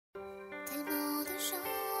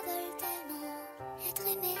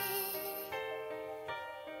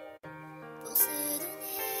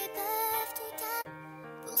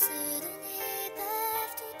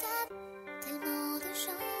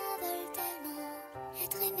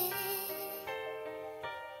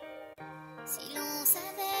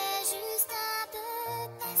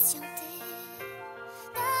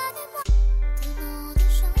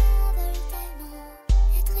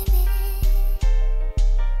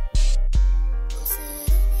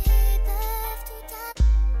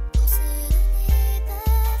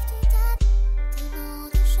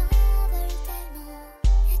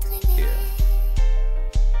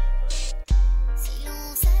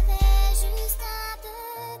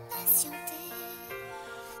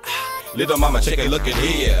Little mama, check it, look at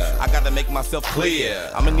here. I gotta make myself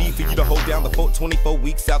clear. I'ma need for you to hold down the fort 24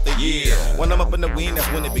 weeks out the year. When I'm up in the wind,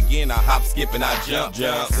 that's when it begin. I hop, skip, and I jump.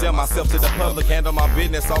 Sell myself to the public, handle my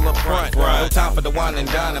business all up front. No time for the wine and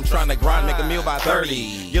dine. I'm trying to grind, make a meal by 30.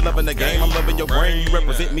 You're loving the game, I'm loving your brain. You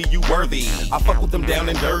represent me, you worthy. I fuck with them down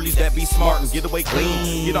and dirties that be smart and get away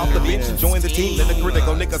clean. Get off the bench and join the team. Let the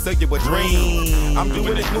critical nigga sell you a dream. I'm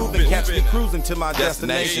doing it moving, catch me cruising to my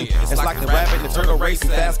destination. It's like the rabbit and the turtle race,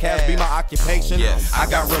 and fast cash be my occupation. I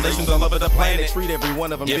got relations all over the planet, treat every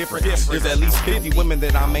one of them different. There's at least 50 women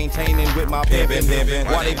that I'm maintaining with my pimpin'.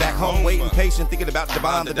 While they back home waiting patient, thinking about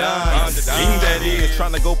Devon the Don. King that is,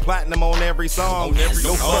 trying to go platinum on every song.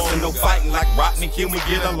 No fussing, no fighting, like Rodney, can we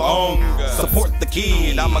get along? Support the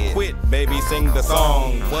kid, I'ma quit, baby, sing the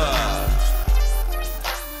song. What?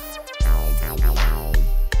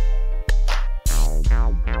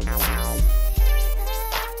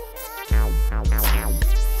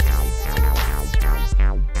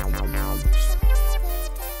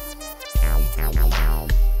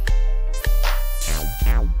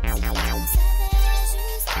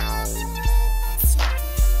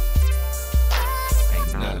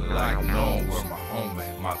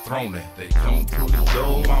 My throne at. They come through the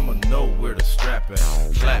door, I'ma know where to strap at.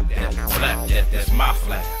 Clap that, flap that, that's my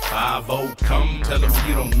flat. 5-0, come tell them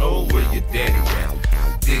you don't know where your daddy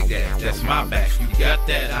at. Dig that, that's my back. You got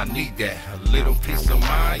that, I need that. A little piece of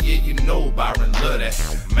mind, yeah, you know Byron love that.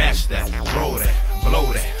 Mash that, roll that,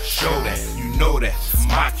 blow that, show that. You know that's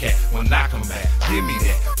my cat when I come back. Give me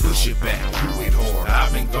that, push it back, do it hard.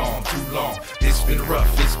 I've been gone too long. It's been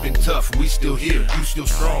rough, it's been tough. We still here, you still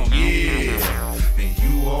strong, yeah. And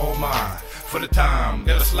you all mine. For the time,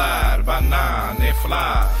 gotta slide by 9, then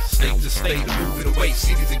fly. State to state, move it away.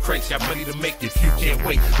 Cities and crates, got money to make if you can't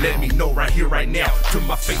wait. Let me know right here, right now. To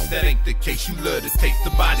my face, that ain't the case. You love to take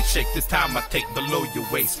the body, shake the time I take below your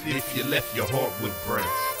waist. If you left, your heart would break.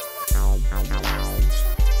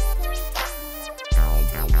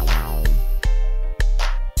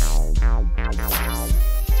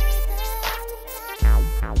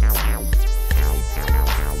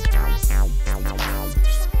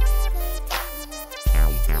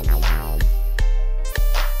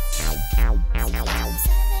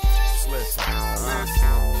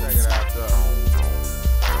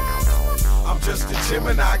 Just a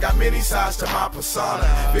Gemini, got many sides to my persona.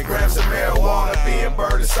 Big grams of marijuana, being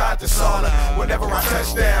burned inside the sauna. Whenever I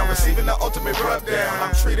touch down, receiving the ultimate rub down.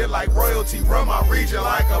 I'm treated like royalty, run my region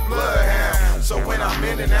like a bloodhound. So when I'm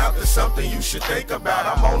in and out, there's something you should think about.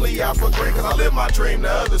 I'm only out for green cause I live my dream,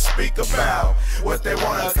 the others speak about what they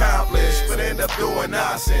want to accomplish, but end up doing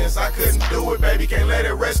nonsense. I couldn't do it, baby, can't let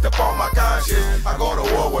it rest upon my conscience. I go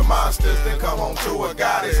to war with monsters, then come home to a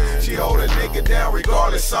goddess. She hold a nigga down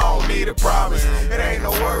regardless, I don't need a promise. It ain't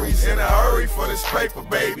no worries, in a hurry for this paper,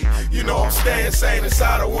 baby. You know I'm staying sane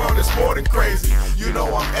inside a world that's more than crazy. You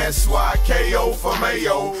know I'm SYKO for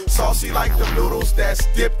mayo. Saucy like the noodles that's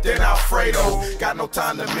dipped in Alfredo. Got no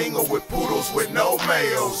time to mingle with poodles with no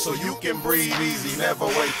mayo. So you can breathe easy, never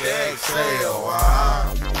wait to exhale.